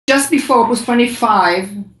just before opus 25,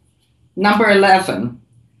 number 11.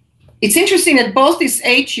 It's interesting that both these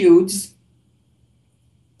etudes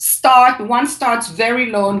one starts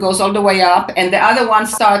very low and goes all the way up, and the other one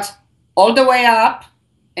starts all the way up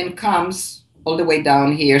and comes all the way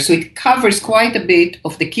down here. So it covers quite a bit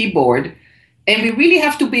of the keyboard. And we really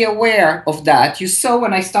have to be aware of that. You saw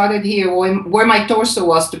when I started here where my torso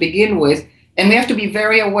was to begin with, and we have to be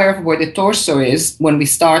very aware of where the torso is when we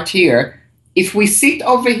start here. If we sit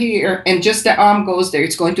over here and just the arm goes there,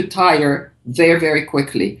 it's going to tire very, very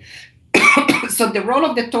quickly. So the role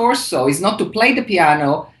of the torso is not to play the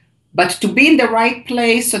piano, but to be in the right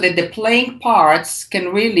place so that the playing parts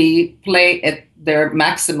can really play at their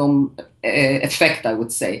maximum effect, I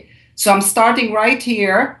would say. So I'm starting right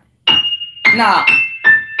here. Now,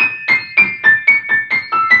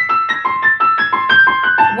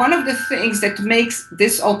 one of the things that makes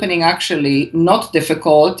this opening actually not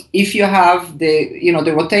difficult, if you have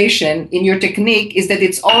the rotation in your technique, is that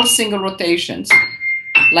it's all single rotations,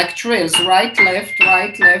 like trills, right, left,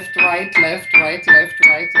 right, left, right, left, right, left,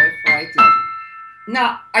 right, left, right, left.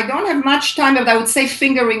 Now, I don't have much time, but I would say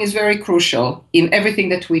fingering is very crucial in everything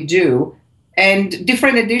that we do, and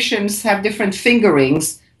different editions have different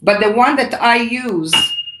fingerings. But the one that I use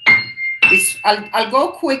is, I'll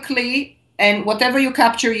go quickly, and whatever you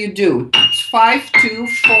capture, you do. 5, 2,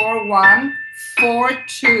 4, 1, 4,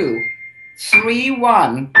 2, 3,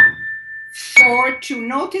 1, 4, 2.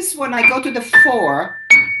 Notice when I go to the 4,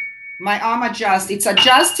 my arm adjusts. It's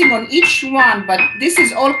adjusting on each one, but this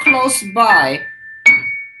is all close by.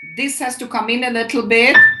 This has to come in a little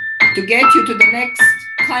bit to get you to the next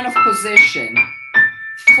kind of position.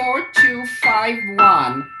 4, 2, 5,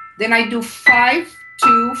 1. Then I do 5,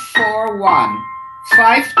 2, 4, 1.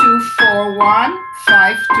 5, 2, 4, 1.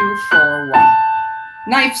 5, 2, 4, 1.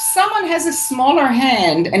 Now, if someone has a smaller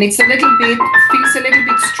hand and it's feels a little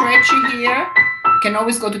bit stretchy here, can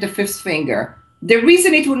always go to the 5th finger. The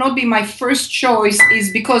reason it will not be my first choice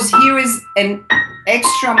is because here is an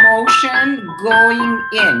extra motion going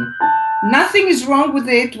in. Nothing is wrong with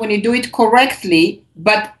it when you do it correctly,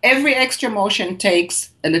 but every extra motion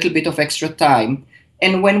takes a little bit of extra time.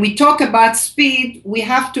 And when we talk about speed, we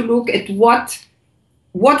have to look at what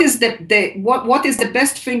is the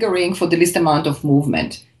best fingering for the least amount of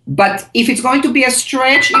movement. But if it's going to be a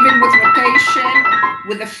stretch, even with rotation,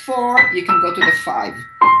 with the 4, you can go to the 5.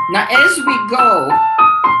 Now, as we go,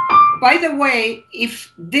 by the way,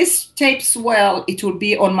 if this tapes well, it will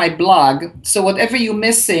be on my blog. So whatever you're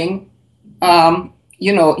missing,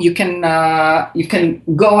 you can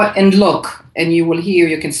go and look, and you will hear.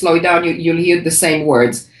 You can slow it down. You'll hear the same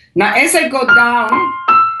words. Now, as I go down,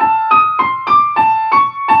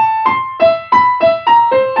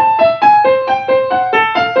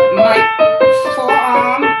 my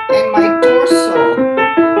forearm and my torso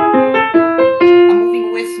are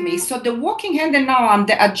moving with me. So the walking hand and arm,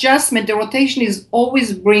 the adjustment, the rotation is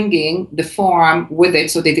always bringing the forearm with it,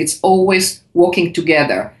 so that it's always walking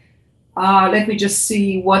together. Let me just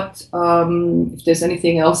see if there's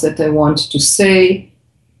anything else that I want to say.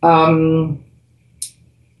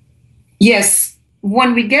 Yes,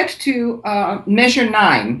 when we get to measure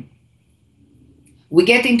 9, we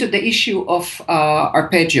get into the issue of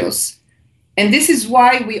arpeggios. And this is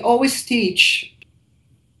why we always teach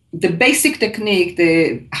the basic technique,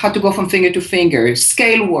 how to go from finger to finger,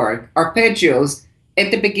 scale work, arpeggios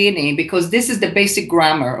at the beginning, because this is the basic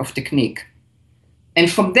grammar of technique. And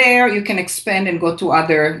from there, you can expand and go to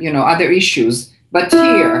other issues. But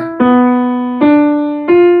here,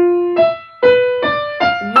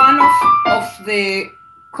 one of the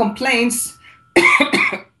complaints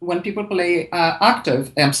when people play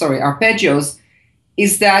arpeggios,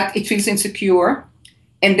 is that it feels insecure.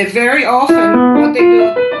 And very often, what they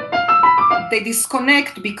do, they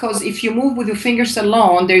disconnect, because if you move with your fingers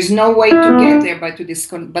alone, there's no way to get there but to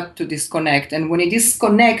disconnect. And when you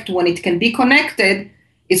disconnect, when it can be connected,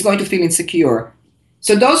 it's going to feel insecure.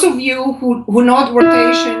 So those of you who know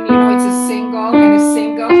rotation, it's a single and a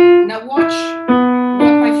single. Now watch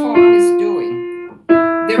what my forearm is doing.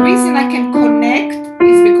 The reason I can connect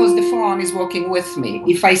is because the forearm is walking with me.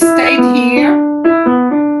 If I stayed here,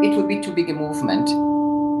 it would be too big a movement.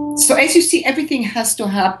 So as you see, everything has to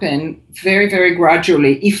happen very, very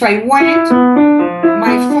gradually. If I went,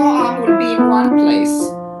 my forearm will be in one place.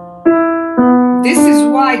 This is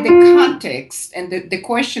why the context and the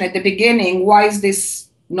question at the beginning, why is this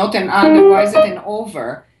not an under, why is it an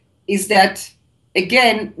over, is that,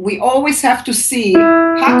 again, we always have to see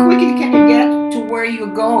how quickly can you get to where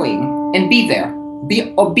you're going and be there,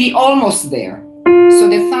 be almost there. So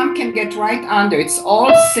the thumb can get right under. It's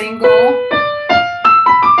all single.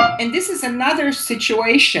 And this is another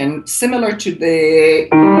situation similar to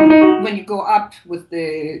when you go up with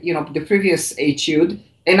the previous etude.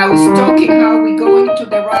 And I was talking how we're going to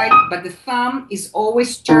the right, but the thumb is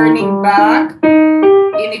always turning back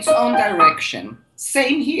in its own direction.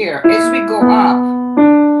 Same here, as we go up,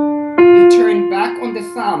 you turn back on the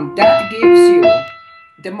thumb. That gives you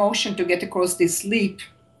the motion to get across this leap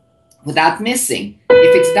without missing,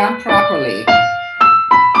 if it's done properly.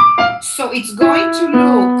 So it's going to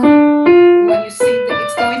look, when you see that,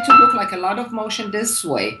 it's going to look like a lot of motion this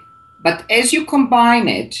way. But as you combine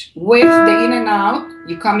it with the in and out,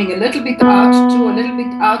 you're coming a little bit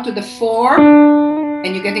out to the 4,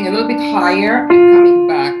 and you're getting a little bit higher and coming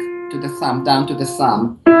back to the thumb, down to the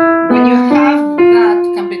thumb. When you have that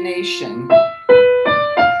combination,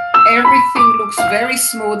 everything looks very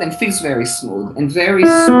smooth and feels very smooth and very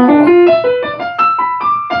small.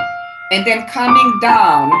 And then coming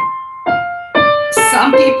down,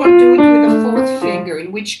 some people do it with a 4th finger,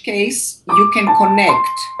 in which case you can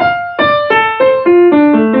connect.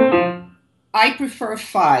 I prefer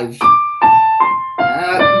 5.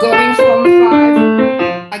 Going from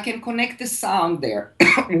 5, I can connect the sound there.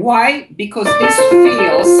 Why? Because this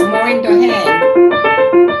feels more in the hand.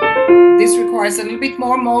 This requires a little bit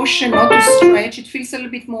more motion, not to stretch. It feels a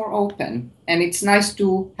little bit more open. And it's nice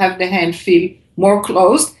to have the hand feel more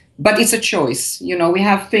closed, but it's a choice. You know, we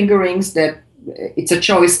have fingerings that it's a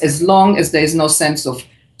choice as long as there is no sense of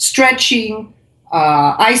stretching,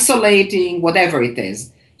 isolating, whatever it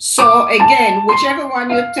is. So again, whichever one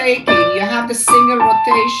you're taking, you have the single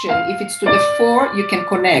rotation. If it's to the 4, you can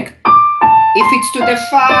connect. If it's to the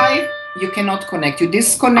 5, you cannot connect. You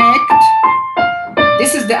disconnect.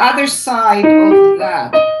 This is the other side of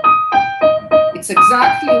that. It's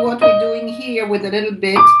exactly what we're doing here with a little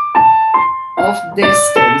bit of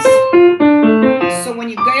distance. So when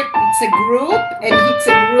you get, it's a group, and it's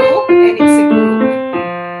a group, and it's a group.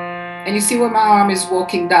 And you see where my arm is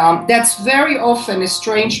walking down. That's very often a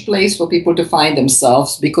strange place for people to find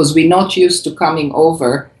themselves, because we're not used to coming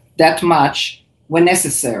over that much when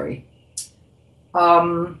necessary.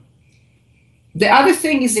 The other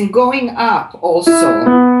thing is in going up also.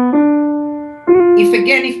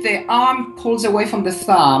 If the arm pulls away from the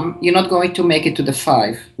thumb, you're not going to make it to the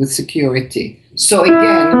 5 with security. So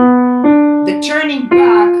again, the turning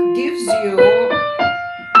back gives you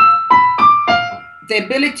the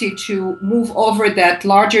ability to move over that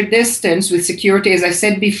larger distance with security, as I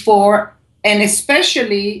said before, and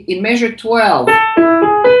especially in measure 12, you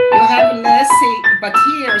have less, but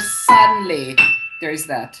here suddenly there's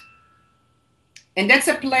that. And that's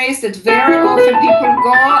a place that very often people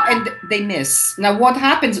go and they miss. Now what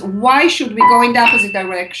happens, why should we go in the opposite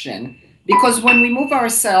direction? Because when we move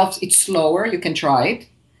ourselves, it's slower, you can try it.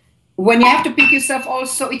 When you have to pick yourself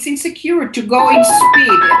also, it's insecure to go in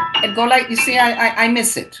speed and go like, you see, I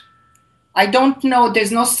miss it. I don't know,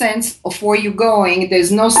 there's no sense of where you're going.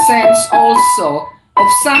 There's no sense also of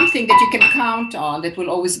something that you can count on that will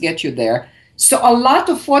always get you there. So a lot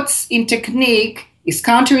of what's in technique is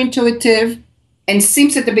counterintuitive and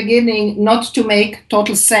seems at the beginning not to make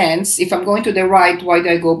total sense. If I'm going to the right, why do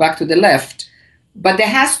I go back to the left? But there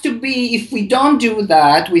has to be, if we don't do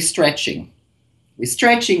that, we're stretching. We're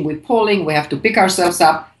stretching, we're pulling, we have to pick ourselves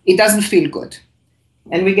up. It doesn't feel good.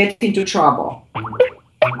 And we get into trouble.